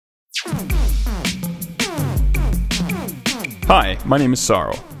Hi, my name is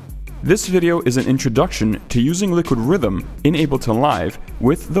Saro. This video is an introduction to using Liquid Rhythm in Ableton Live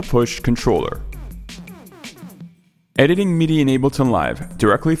with the Push controller. Editing MIDI in Ableton Live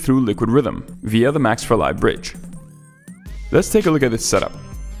directly through Liquid Rhythm via the Max for Live bridge. Let's take a look at this setup.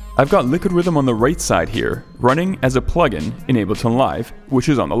 I've got Liquid Rhythm on the right side here, running as a plugin in Ableton Live, which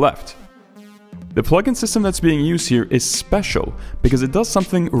is on the left. The plugin system that's being used here is special because it does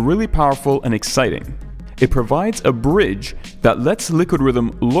something really powerful and exciting. It provides a bridge that lets Liquid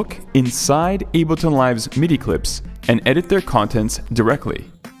Rhythm look inside Ableton Live's MIDI clips and edit their contents directly.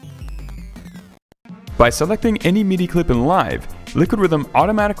 By selecting any MIDI clip in Live, Liquid Rhythm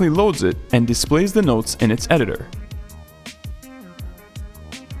automatically loads it and displays the notes in its editor.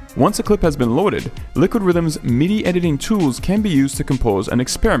 Once a clip has been loaded, Liquid Rhythm's MIDI editing tools can be used to compose and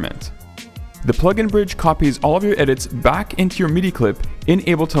experiment. The plugin bridge copies all of your edits back into your MIDI clip in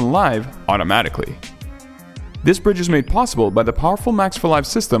Ableton Live automatically. This bridge is made possible by the powerful Max for Live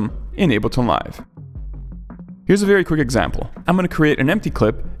system in Ableton Live. Here's a very quick example. I'm going to create an empty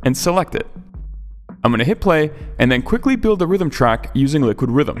clip and select it. I'm going to hit play and then quickly build a rhythm track using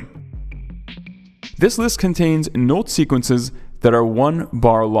Liquid Rhythm. This list contains note sequences that are 1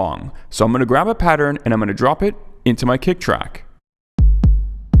 bar long, so I'm going to grab a pattern and I'm going to drop it into my kick track.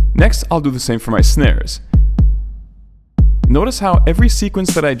 Next, I'll do the same for my snares. Notice how every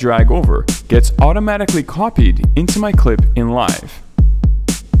sequence that I drag over gets automatically copied into my clip in Live.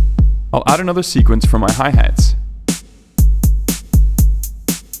 I'll add another sequence for my hi-hats.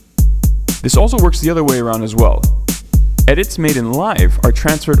 This also works the other way around as well. Edits made in Live are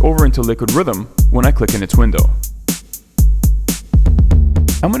transferred over into Liquid Rhythm when I click in its window.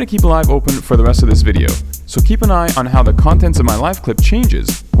 I'm going to keep Live open for the rest of this video, so keep an eye on how the contents of my Live clip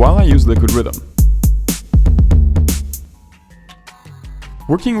changes while I use Liquid Rhythm.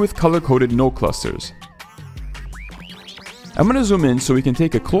 Working with color-coded note clusters. I'm going to zoom in so we can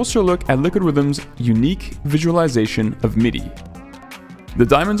take a closer look at Liquid Rhythm's unique visualization of MIDI. The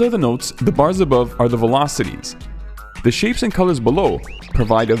diamonds are the notes, the bars above are the velocities. The shapes and colors below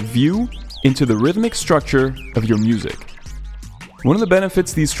provide a view into the rhythmic structure of your music. One of the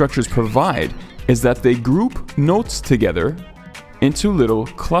benefits these structures provide is that they group notes together into little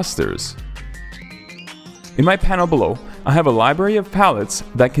clusters. In my panel below, I have a library of palettes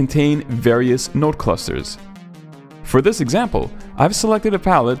that contain various note clusters. For this example, I've selected a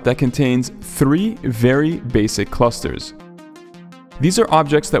palette that contains 3 very basic clusters. These are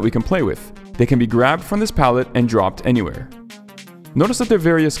objects that we can play with. They can be grabbed from this palette and dropped anywhere. Notice that they're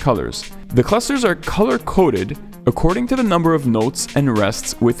various colors. The clusters are color-coded according to the number of notes and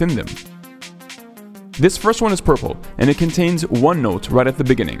rests within them. This first one is purple, and it contains 1 note right at the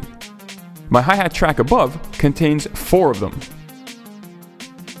beginning. My hi-hat track above contains 4 of them.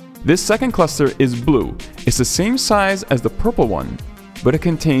 This second cluster is blue. It's the same size as the purple one, but it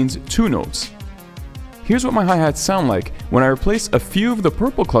contains 2 notes. Here's what my hi-hats sound like when I replace a few of the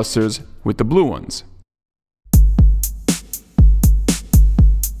purple clusters with the blue ones.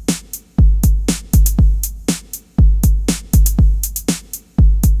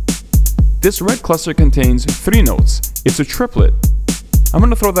 This red cluster contains 3 notes. It's a triplet. I'm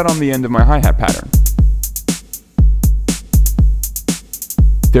going to throw that on the end of my hi-hat pattern.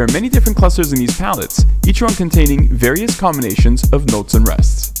 There are many different clusters in these palettes, each one containing various combinations of notes and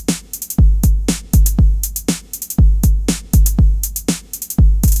rests.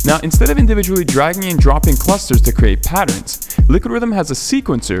 Now, instead of individually dragging and dropping clusters to create patterns, Liquid Rhythm has a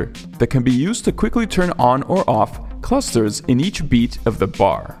sequencer that can be used to quickly turn on or off clusters in each beat of the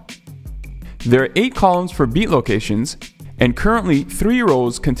bar. There are 8 columns for beat locations, and currently 3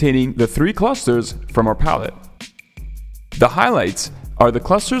 rows containing the 3 clusters from our palette. The highlights are the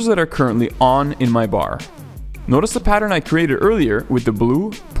clusters that are currently on in my bar. Notice the pattern I created earlier with the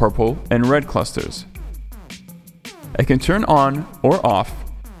blue, purple, and red clusters. I can turn on or off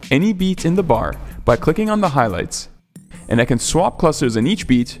any beat in the bar by clicking on the highlights, and I can swap clusters in each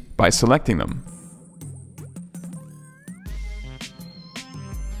beat by selecting them.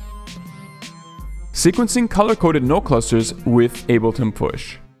 Sequencing color-coded note clusters with Ableton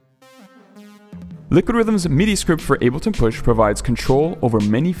Push. Liquid Rhythm's MIDI script for Ableton Push provides control over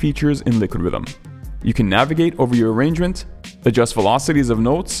many features in Liquid Rhythm. You can navigate over your arrangement, adjust velocities of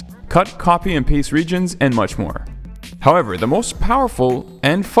notes, cut, copy, and paste regions, and much more. However, the most powerful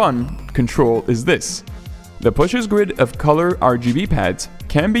and fun control is this. The Push's grid of color RGB pads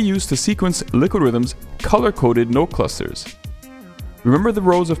can be used to sequence Liquid Rhythm's color-coded note clusters. Remember the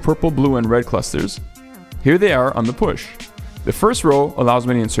rows of purple, blue, and red clusters? Here they are on the Push. The first row allows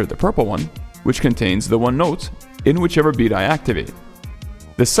me to insert the purple one, which contains the 1 note in whichever beat I activate.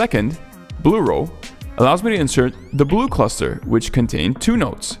 The second, blue row, allows me to insert the blue cluster, which contain 2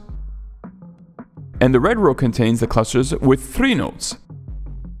 notes. And the red row contains the clusters with 3 notes.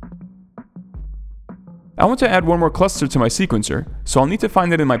 I want to add one more cluster to my sequencer, so I'll need to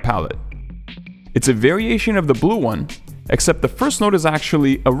find it in my palette. It's a variation of the blue one, except the first note is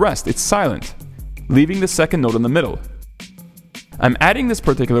actually a rest, it's silent, leaving the second note in the middle. I'm adding this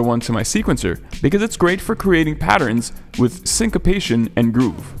particular one to my sequencer because it's great for creating patterns with syncopation and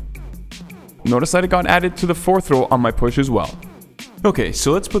groove. Notice that it got added to the 4th row on my push as well. Okay,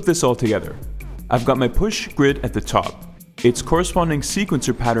 so let's put this all together. I've got my push grid at the top, its corresponding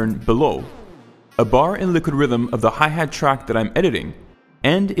sequencer pattern below, a bar and liquid rhythm of the hi-hat track that I'm editing,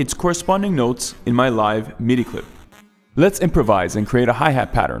 and its corresponding notes in my live MIDI clip. Let's improvise and create a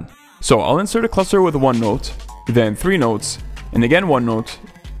hi-hat pattern. So I'll insert a cluster with 1 note, then 3 notes, and again 1 note,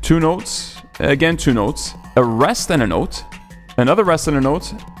 2 notes, again 2 notes, a rest and a note, another rest and a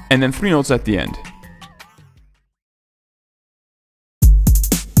note, and then 3 notes at the end.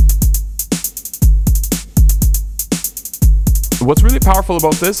 What's really powerful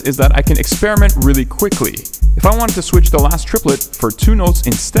about this is that I can experiment really quickly. If I wanted to switch the last triplet for 2 notes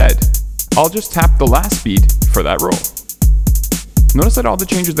instead, I'll just tap the last beat for that row. Notice that all the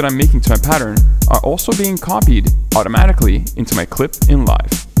changes that I'm making to my pattern are also being copied automatically into my clip in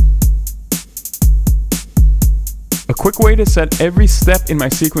live. A quick way to set every step in my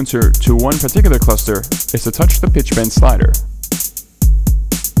sequencer to one particular cluster is to touch the pitch bend slider.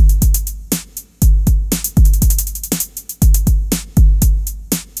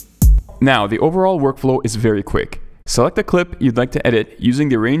 Now, the overall workflow is very quick. Select the clip you'd like to edit using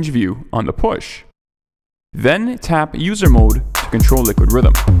the arrange view on the push. Then tap user mode to control liquid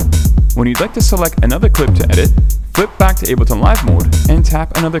rhythm. When you'd like to select another clip to edit, flip back to Ableton Live mode and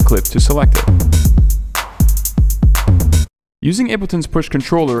tap another clip to select it. Using Ableton's push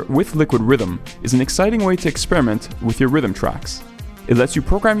controller with liquid rhythm is an exciting way to experiment with your rhythm tracks. It lets you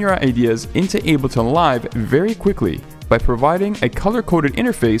program your ideas into Ableton Live very quickly by providing a color-coded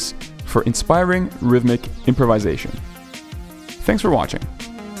interface for inspiring rhythmic improvisation. Thanks for watching.